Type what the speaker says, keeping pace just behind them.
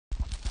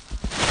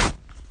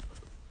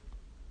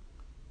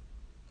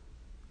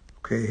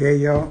Okay, hey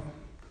y'all.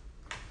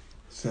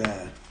 It's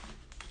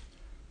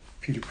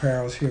Peter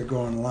Parros here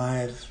going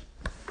live,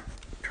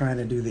 trying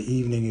to do the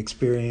evening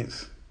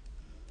experience,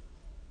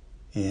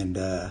 and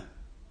we'll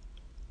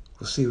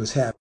see what's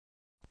happening.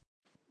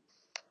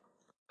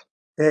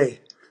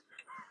 Hey,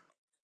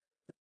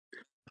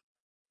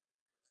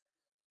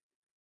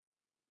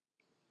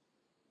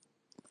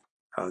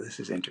 oh, this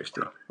is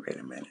interesting. Wait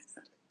a minute.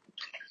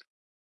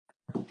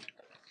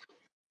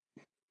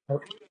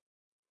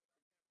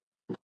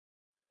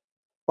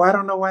 Well, I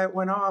don't know why it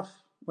went off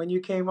when you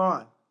came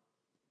on.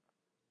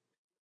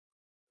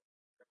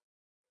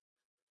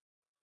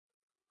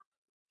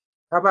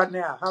 How about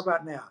now? How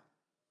about now?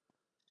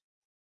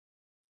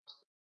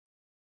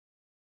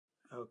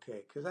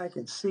 Okay, because I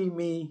can see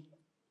me.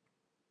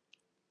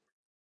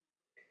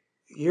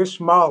 You're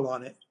small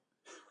on it.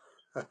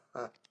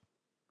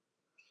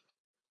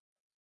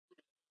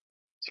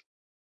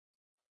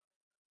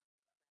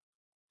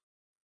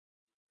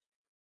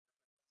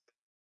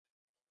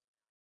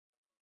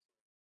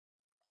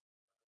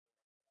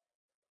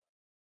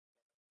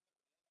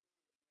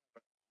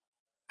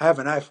 I have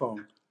an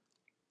iPhone.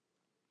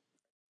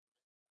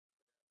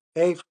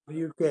 Hey, from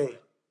the UK.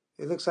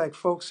 It looks like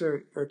folks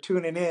are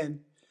tuning in,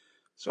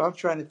 so I'm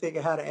trying to think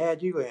of how to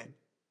add you in.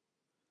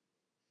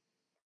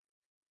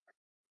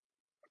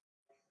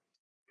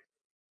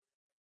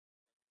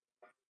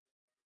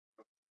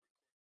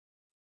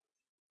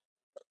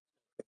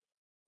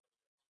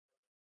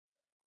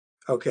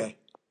 Okay,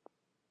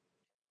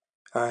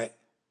 all right,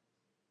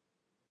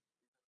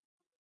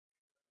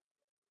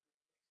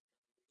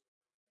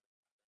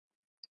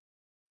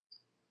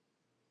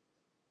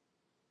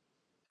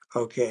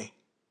 okay.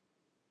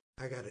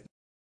 I got it.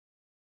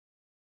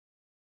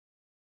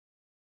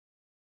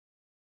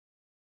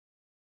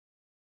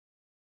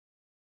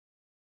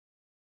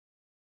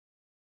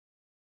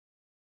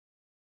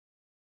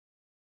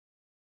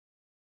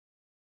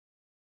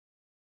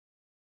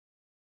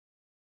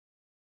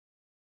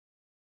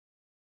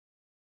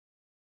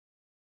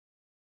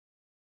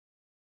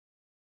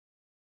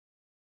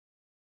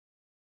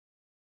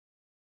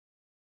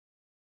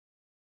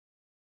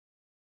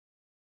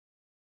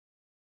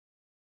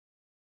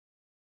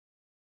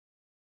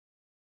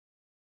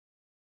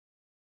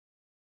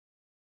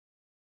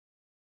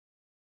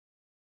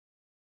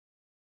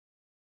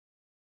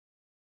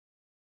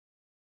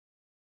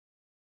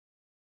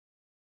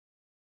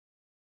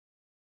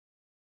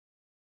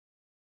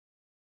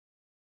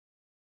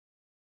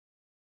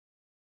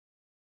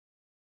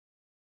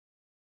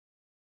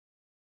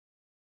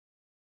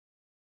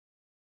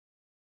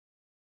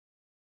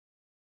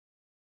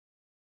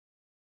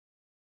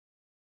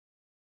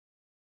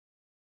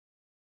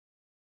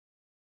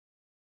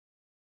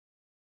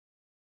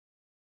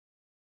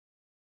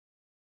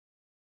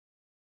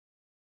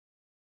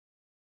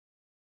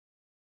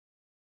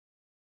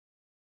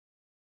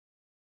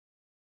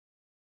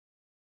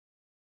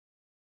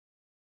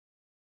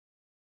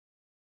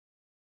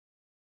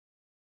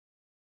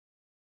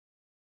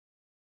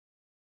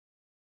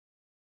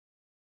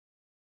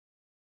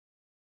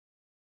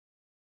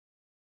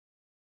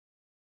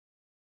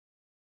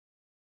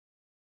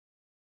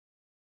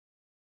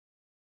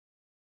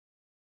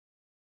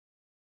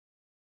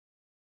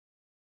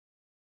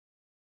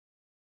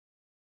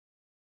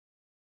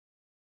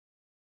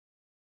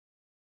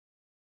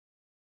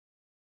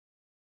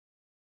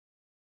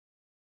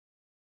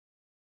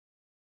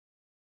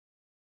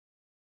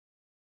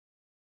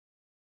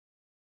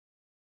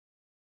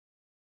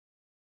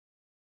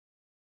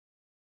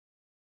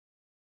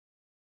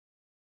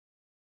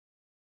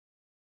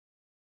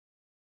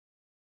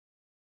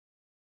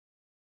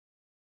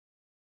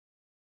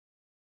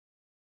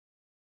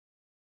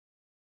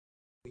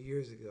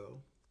 Years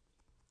ago,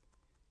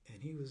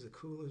 and he was the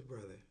coolest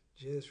brother.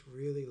 Just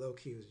really low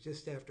key. It was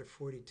just after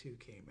 42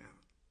 came out.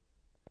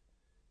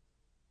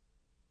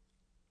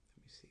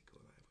 Let me see. Go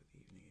live with the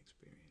evening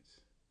experience.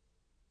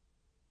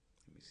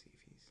 Let me see if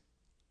he's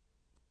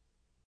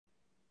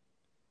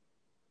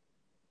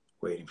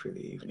waiting for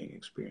the evening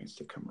experience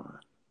to come on.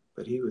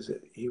 But he was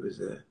a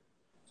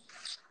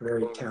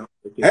very talented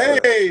big brother.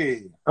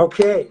 Hey,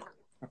 Okay.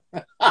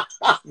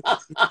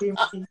 You see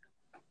me?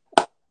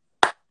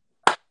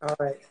 All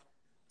right.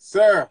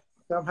 sir,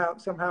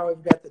 Somehow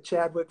we've got the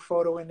Chadwick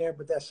photo in there,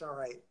 but that's all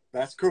right.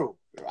 that's cool.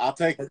 I'll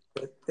take it.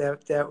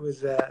 That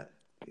was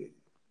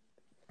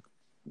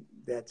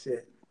that's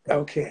it.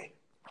 Okay.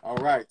 All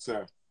right,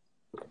 sir.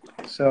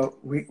 So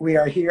we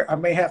are here. I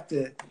may have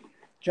to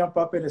jump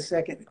up in a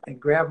second and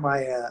grab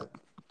my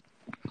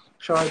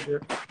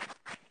charger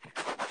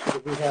so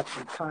that we have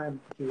some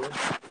time here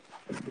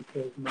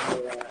because my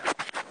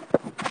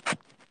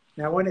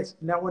now when it's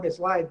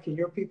live, can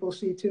your people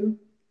see too?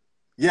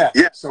 Yeah.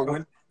 Yeah. So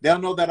when they'll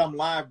know that I'm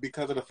live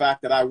because of the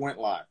fact that I went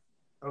live.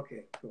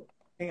 Okay, cool.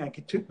 Hang on,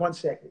 1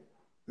 second.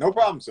 No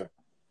problem, sir.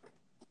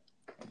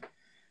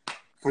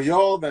 For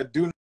y'all that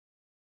do know,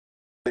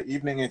 the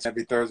evening it's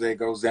every Thursday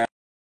goes down.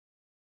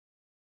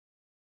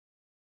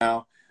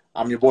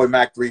 I'm your boy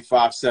Mac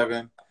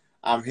 357.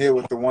 I'm here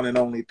with the one and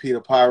only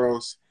Peter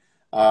Parros.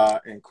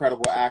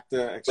 incredible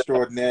actor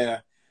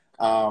extraordinaire.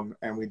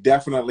 And we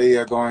definitely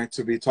are going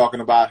to be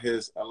talking about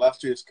his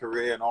illustrious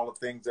career and all the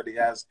things that he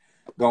has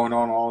going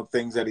on, all the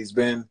things that he's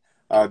been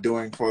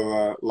doing for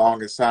the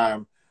longest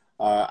time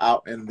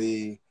out in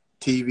the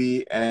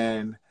TV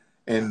and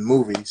in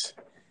movies.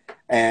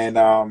 And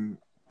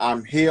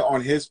I'm here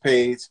on his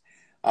page.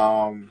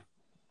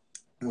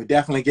 We're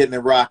definitely getting it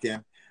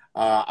rocking.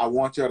 I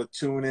want y'all to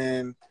tune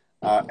in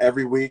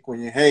every week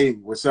when you, hey,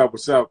 what's up,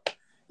 what's up?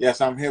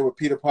 Yes, I'm here with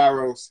Peter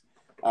Parros.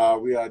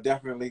 We are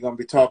definitely going to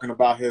be talking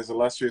about his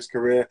illustrious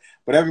career.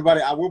 But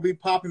everybody, I will be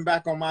popping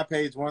back on my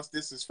page once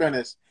this is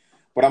finished.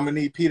 But I'm going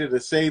to need Peter to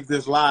save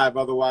this live.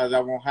 Otherwise, I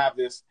won't have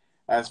this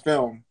as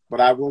film.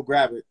 But I will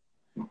grab it.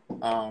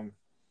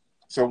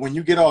 So when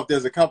you get off,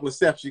 there's a couple of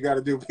steps you got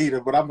to do,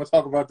 Peter. But I'm going to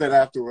talk about that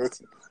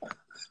afterwards.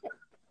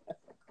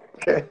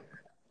 Okay.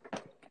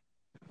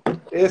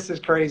 This is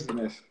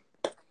craziness.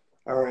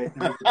 All right.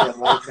 Let me get that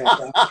light back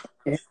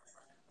on.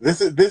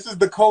 This is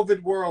the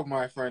COVID world,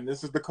 my friend.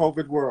 This is the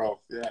COVID world.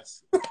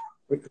 Yes.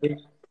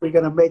 We're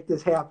going to make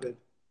this happen.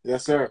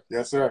 Yes, sir.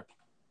 Yes, sir.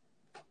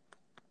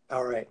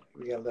 All right.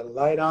 We got a little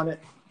light on it.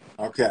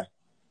 Okay.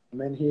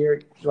 I'm in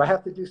here. Do I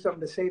have to do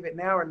something to save it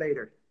now or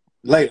later?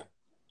 Later.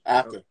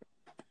 After.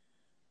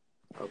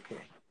 Okay.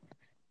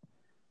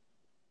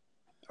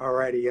 All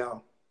righty,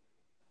 y'all.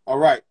 All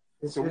right.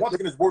 So once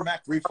again, it's Word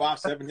Mac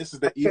 357. This is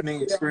the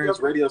Evening Experience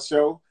radio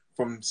show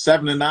from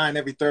 7 to 9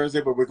 every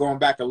Thursday, but we're going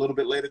back a little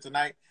bit later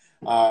tonight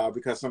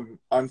because some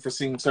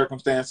unforeseen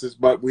circumstances.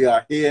 But we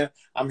are here.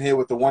 I'm here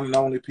with the one and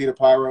only Peter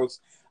Parros.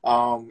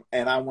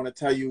 And I want to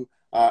tell you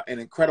an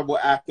incredible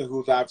actor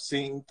who I've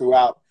seen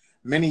throughout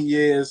many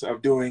years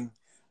of doing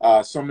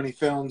so many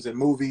films and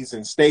movies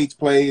and stage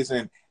plays.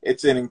 And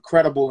it's an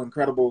incredible,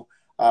 incredible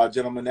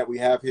gentleman that we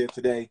have here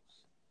today.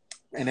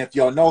 And if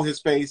y'all know his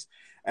face,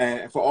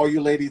 and for all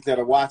you ladies that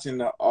are watching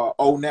the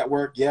O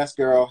Network, yes,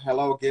 girl,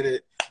 hello, get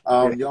it.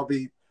 Y'all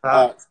be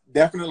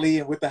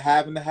definitely with the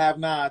have and the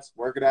have-nots.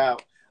 Work it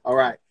out. All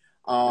right.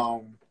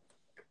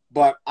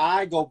 But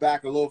I go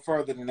back a little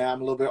further than that. I'm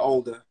a little bit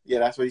older. Yeah,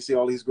 that's why you see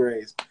all these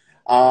grays.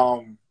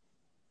 And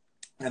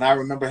I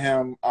remember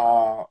him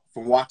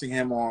from watching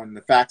him on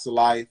The Facts of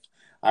Life.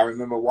 I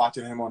remember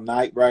watching him on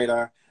Knight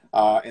Rider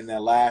in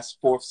their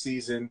last 4th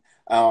season.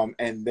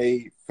 And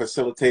they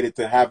facilitated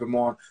to have him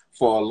on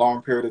for a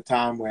long period of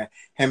time where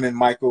him and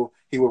Michael,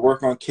 he would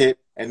work on Kit,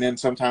 and then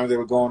sometimes they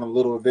would go on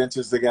little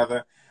adventures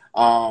together.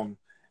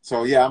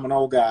 So, yeah, I'm an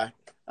old guy.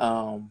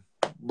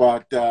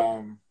 But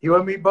you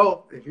and me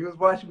both. If you was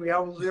watching me, I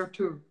was there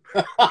too.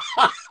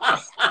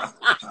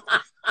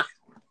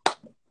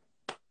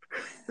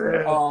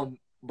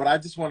 But I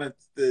just wanted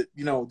to,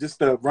 just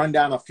to run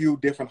down a few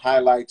different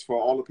highlights for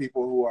all the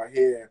people who are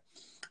here.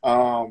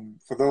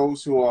 For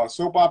those who are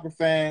soap opera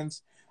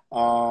fans,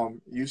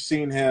 you've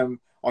seen him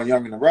on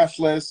Young and the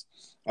Restless.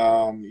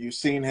 You've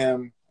seen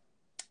him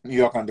New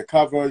York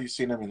Undercover. You've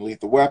seen him in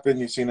Lethal Weapon.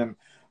 You've seen him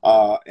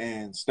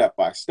in Step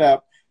by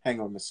Step,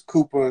 Hanging with Mr.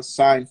 Cooper,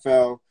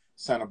 Seinfeld,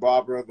 Santa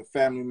Barbara, The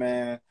Family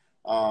Man,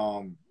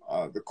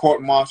 the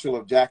Court Martial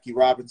of Jackie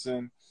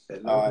Robinson,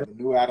 The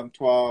New Adam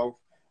 12,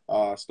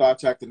 Star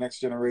Trek The Next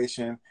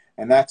Generation.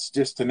 And that's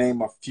just to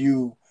name a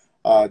few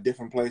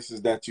different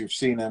places that you've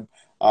seen him.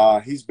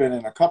 He's been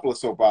in a couple of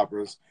soap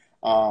operas,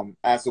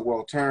 As the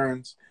World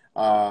Turns,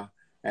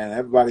 and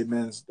everybody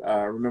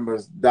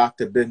remembers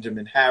Dr.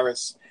 Benjamin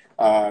Harris,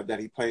 that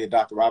he played,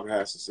 Dr. Robert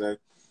Harris, to say,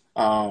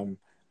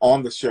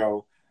 on the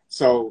show.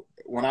 So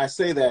when I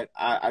say that,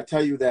 I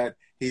tell you that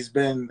he's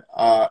been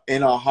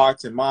in our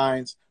hearts and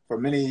minds for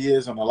many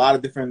years on a lot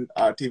of different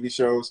TV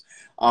shows.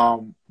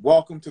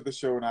 Welcome to the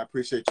show, and I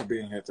appreciate you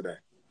being here today.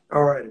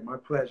 All right, my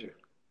pleasure.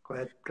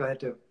 Glad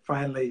to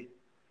finally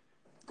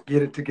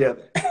get it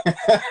together.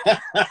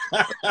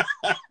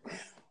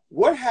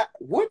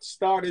 What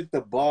started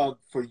the bug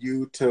for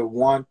you to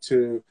want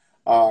to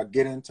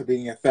get into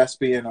being a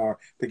thespian or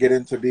to get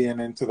into being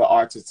into the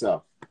arts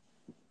itself?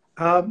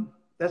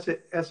 That's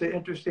an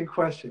interesting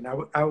question.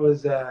 I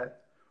was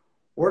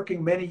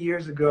working many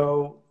years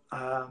ago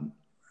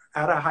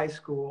out of high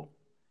school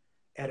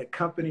at a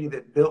company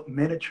that built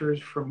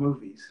miniatures for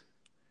movies.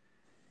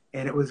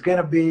 And it was going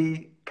to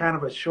be kind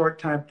of a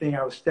short-time thing.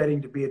 I was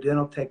studying to be a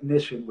dental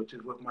technician, which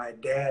is what my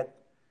dad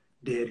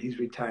did. He's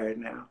retired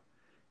now,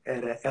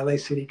 at LA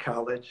City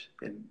College,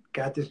 and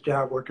got this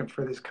job working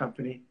for this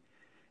company.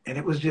 And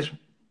it was just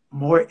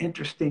more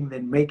interesting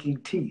than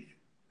making teeth.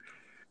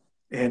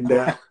 And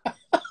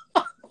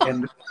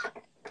and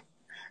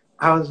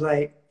I was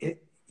like,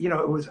 it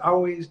was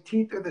always,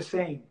 teeth are the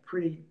same,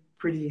 pretty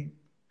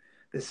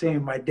the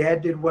same. My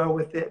dad did well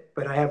with it,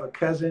 but I have a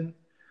cousin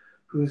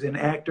who's an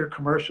actor,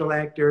 commercial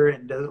actor,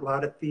 and does a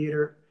lot of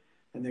theater.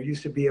 And there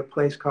used to be a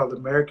place called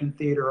American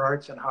Theater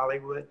Arts in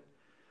Hollywood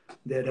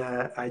that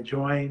I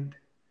joined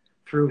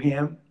through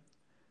him.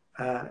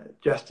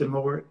 Justin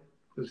Lord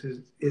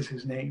is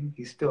his name.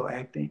 He's still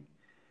acting.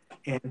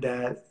 And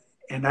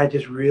I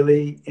just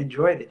really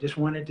enjoyed it. Just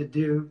wanted to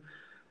do,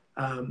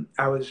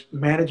 I was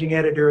managing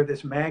editor of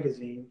this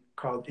magazine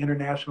called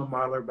International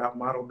Modeler, about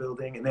model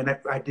building. And then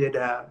I did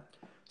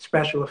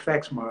special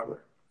effects modeler,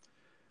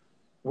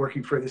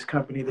 working for this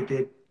company that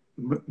did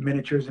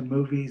miniatures and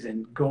movies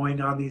and going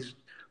on these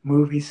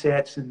movie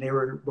sets. And they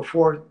were,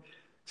 before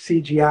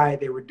CGI,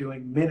 they were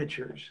doing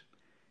miniatures.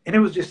 And it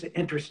was just an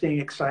interesting,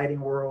 exciting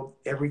world.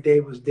 Every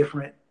day was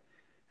different.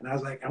 And I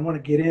was like, I want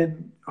to get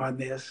in on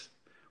this,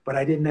 but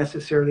I didn't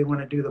necessarily want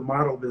to do the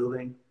model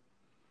building.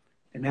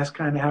 And that's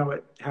kind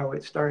of how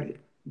it started.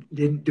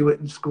 Didn't do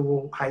it in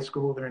school, high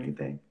school or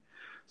anything.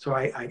 So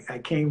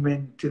I came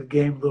into the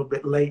game a little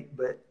bit late,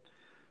 but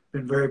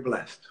been very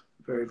blessed.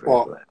 Very,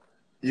 very blessed.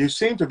 You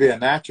seem to be a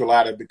natural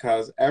at it,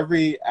 because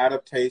every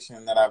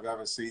adaptation that I've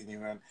ever seen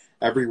you in,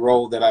 every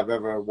role that I've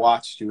ever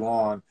watched you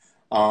on,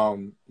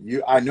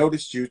 I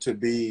noticed you to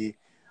be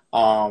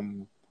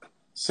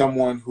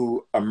someone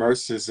who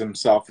immerses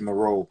himself in the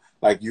role.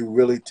 Like, you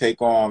really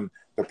take on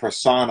the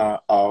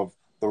persona of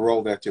the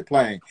role that you're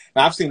playing.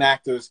 Now, I've seen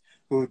actors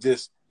who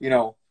just,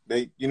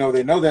 they know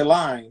their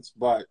lines,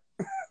 but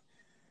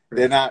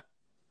they're not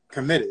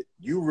committed.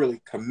 You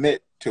really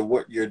commit to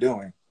what you're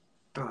doing.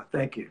 Oh,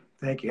 thank you.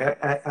 Thank you.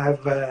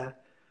 I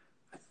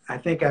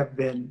think I've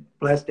been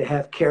blessed to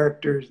have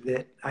characters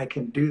that I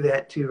can do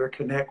that to or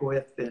connect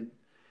with, and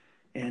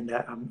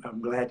I'm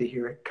glad to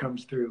hear it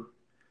comes through.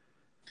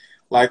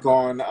 Like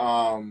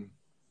on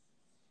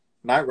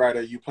Knight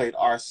Rider, you played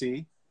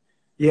RC.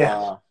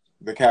 Yeah,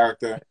 the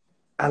character.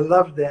 I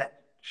loved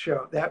that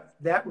show.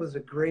 That was a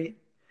great.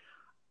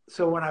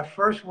 So when I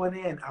first went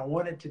in, I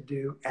wanted to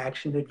do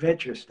action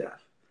adventure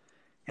stuff,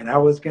 and I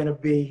was going to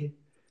be,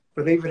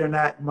 believe it or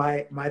not,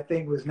 my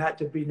thing was not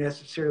to be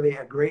necessarily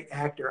a great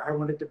actor. I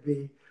wanted to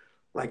be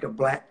like a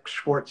black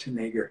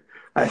Schwarzenegger.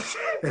 I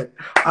said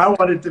I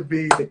wanted to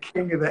be the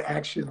king of the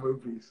action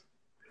movies.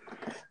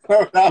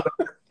 Oh, no.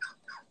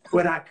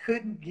 But I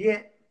couldn't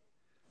get,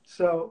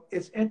 so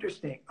it's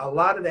interesting. A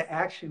lot of the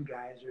action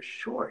guys are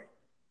short.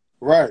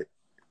 Right.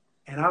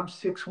 And I'm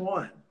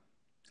 6'1".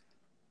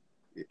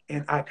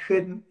 And I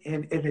couldn't,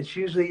 and it's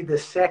usually the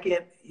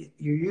second,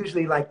 you're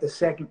usually like the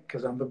second,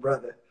 because I'm the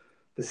brother,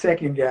 the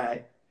second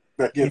guy.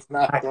 That gets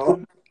knocked off.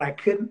 I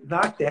couldn't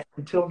knock that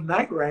until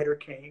Knight Rider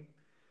came,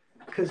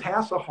 because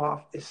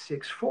Hasselhoff is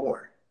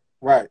 6'4".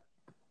 Right.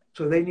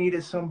 So they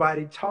needed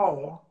somebody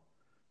tall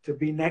to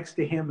be next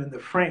to him in the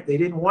frame. They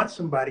didn't want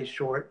somebody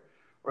short,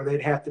 or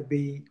they'd have to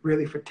be,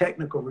 really for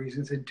technical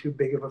reasons, in too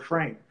big of a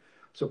frame.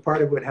 So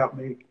part of what helped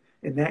me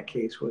in that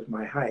case was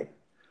my height.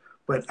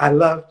 But I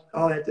loved,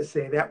 all that to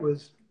say, that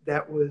was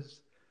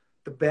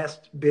the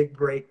best big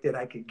break that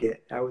I could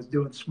get. I was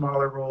doing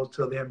smaller roles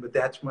till then, but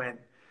that's when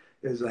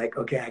it was like,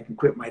 okay, I can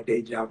quit my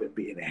day job and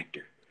be an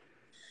actor.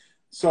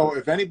 So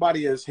if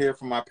anybody is here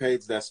from my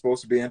page that's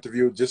supposed to be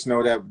interviewed, just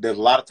know that there's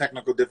a lot of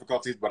technical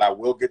difficulties, but I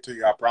will get to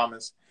you, I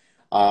promise.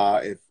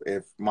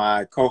 If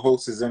my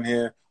co-host is in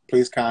here,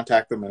 please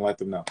contact them and let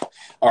them know.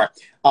 All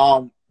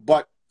right.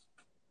 But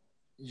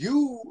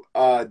you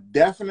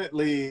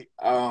definitely,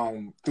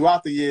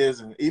 throughout the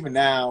years, and even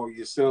now,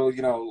 you're still,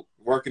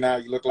 working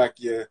out. You look like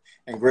you're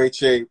in great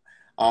shape.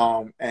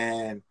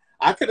 And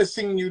I could have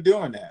seen you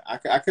doing that.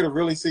 I could have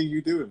really seen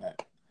you doing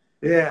that.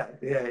 Yeah.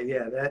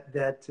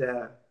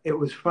 It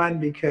was fun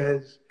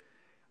because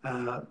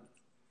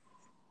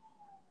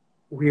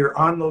we were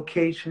on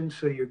location,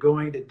 so you're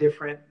going to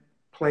different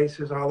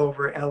places all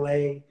over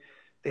LA.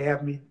 They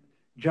have me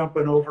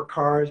jumping over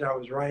cars. I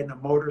was riding a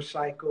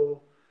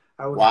motorcycle.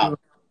 I was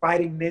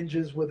fighting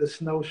ninjas with a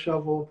snow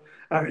shovel.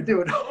 I was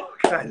doing all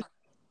kinds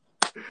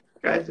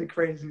of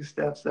crazy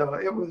stuff. So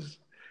it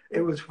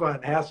was fun.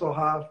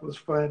 Hasselhoff was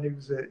fun.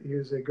 He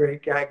was a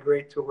great guy,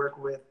 great to work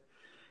with.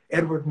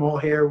 Edward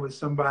Mulhare was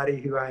somebody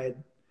who I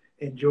had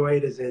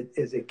enjoyed as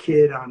a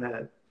kid on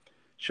a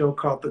show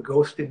called The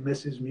Ghost and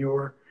Mrs.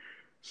 Muir.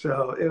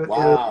 So it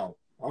was,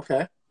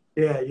 okay.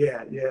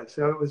 Yeah.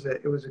 So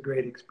it was a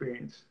great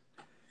experience.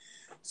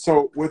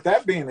 So with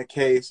that being the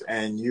case,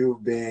 and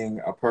you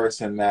being a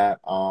person that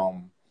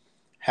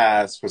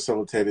has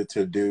facilitated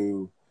to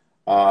do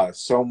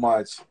so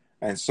much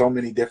and so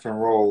many different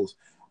roles,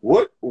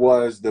 what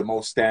was the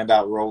most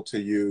standout role to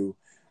you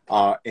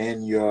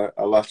in your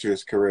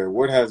illustrious career?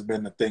 What has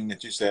been the thing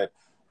that you said,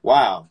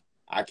 wow,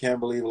 I can't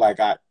believe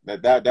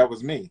that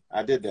was me.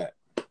 I did that.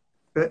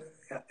 But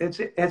it's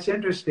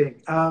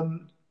interesting.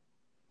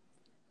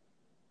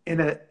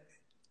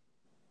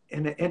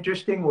 In an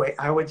interesting way,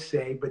 I would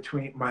say,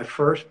 between my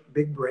first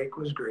big break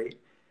was great,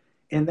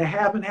 and the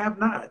Have and Have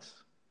Nots,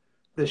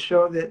 the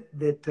show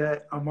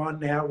that I'm on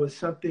now, was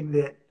something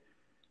that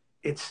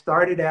it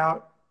started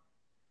out.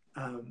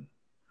 I'm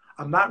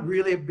not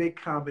really a big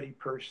comedy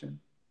person,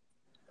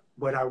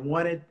 but I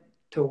wanted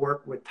to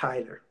work with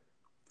Tyler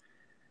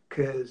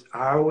because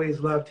I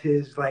always loved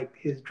his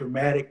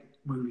dramatic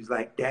movies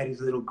like Daddy's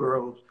Little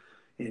Girls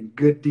and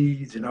Good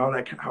Deeds and all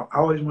that. I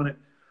always wanted.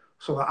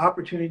 So the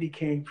opportunity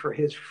came for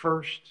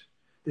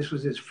this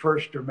was his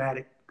first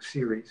dramatic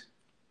series.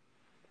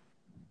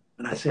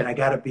 And I said, I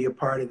got to be a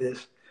part of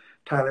this.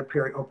 Tyler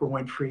Perry, Oprah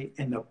Winfrey.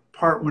 And the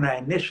part when I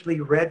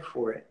initially read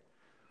for it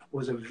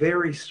was a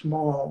very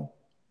small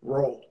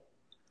role.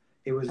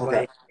 It was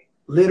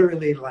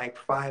literally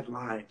 5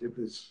 lines. It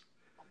was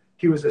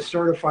he was a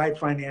certified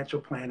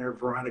financial planner,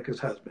 Veronica's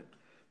husband.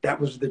 That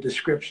was the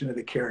description of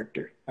the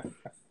character.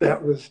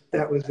 That was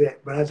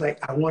it. But I was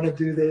like, I want to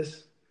do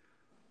this.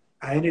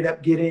 I ended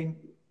up getting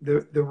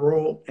the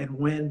role, and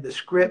when the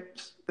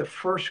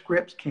first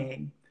scripts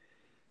came,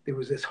 there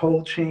was this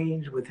whole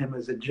change with him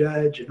as a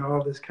judge and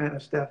all this kind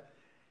of stuff.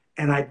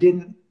 And I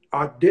didn't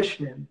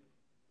audition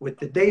with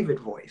the David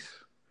voice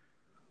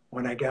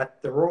when I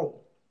got the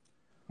role.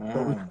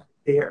 But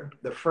there,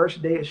 the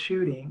first day of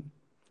shooting,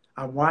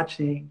 I'm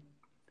watching,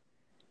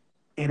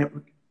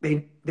 and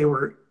they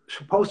were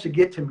supposed to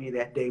get to me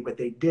that day, but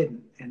they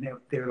didn't. And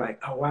they were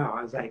like, oh, wow.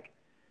 I was like,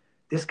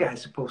 this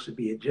guy's supposed to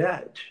be a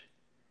judge.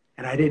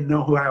 And I didn't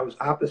know who I was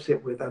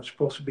opposite with. I'm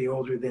supposed to be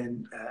older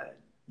than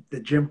the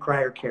Jim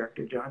Cryer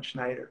character, John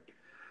Schneider.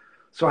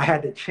 So I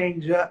had to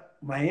change up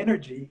my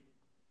energy,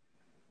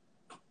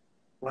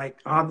 like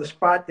on the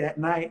spot that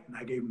night. And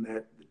I gave him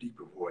the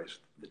deeper voice,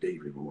 the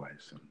David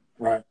voice.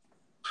 And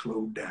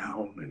slowed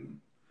down and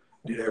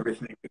did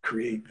everything to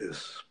create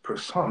this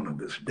persona,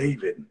 this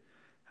David.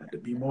 Had to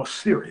be more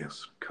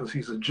serious because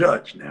he's a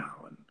judge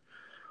now.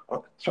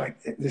 And so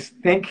this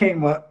thing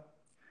came up.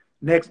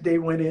 Next day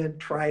went in,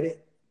 tried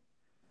it.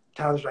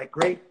 Tyler's like,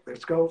 great,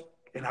 let's go.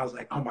 And I was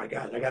like, oh my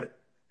God, I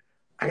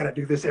gotta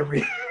do this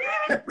every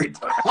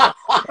time.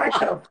 I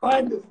gotta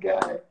find this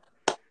guy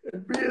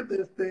and be in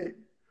this thing.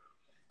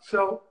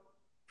 So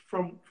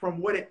from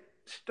what it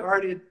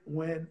started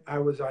when I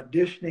was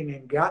auditioning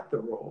and got the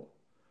role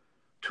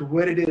to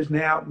what it is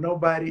now,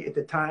 nobody at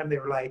the time, they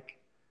were like,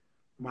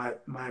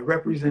 my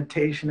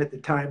representation at the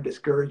time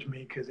discouraged me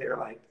because they were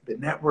like, the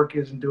network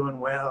isn't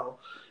doing well.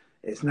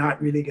 It's not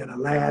really gonna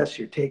last.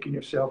 You're taking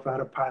yourself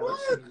out of pilot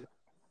season.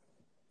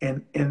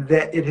 And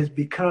that it has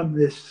become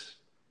this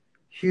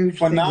huge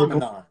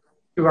phenomenon.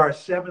 To our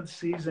 7th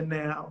season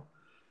now.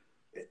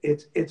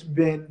 It's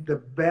been the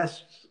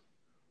best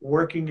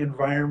working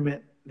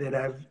environment that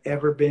I've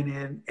ever been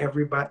in.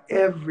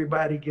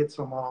 Everybody gets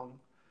along.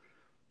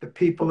 The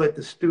people at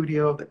the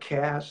studio, the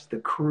cast, the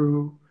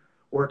crew,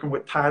 working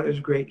with Tyler's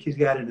great. He's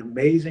got an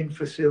amazing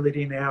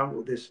facility now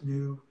with this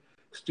new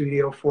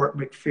studio, Fort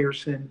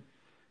McPherson.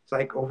 It's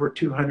like over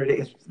 200.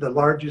 It's the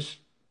largest,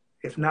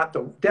 if not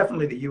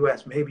definitely the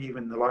U.S., maybe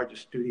even the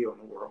largest studio in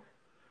the world,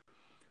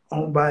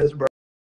 owned by his brother.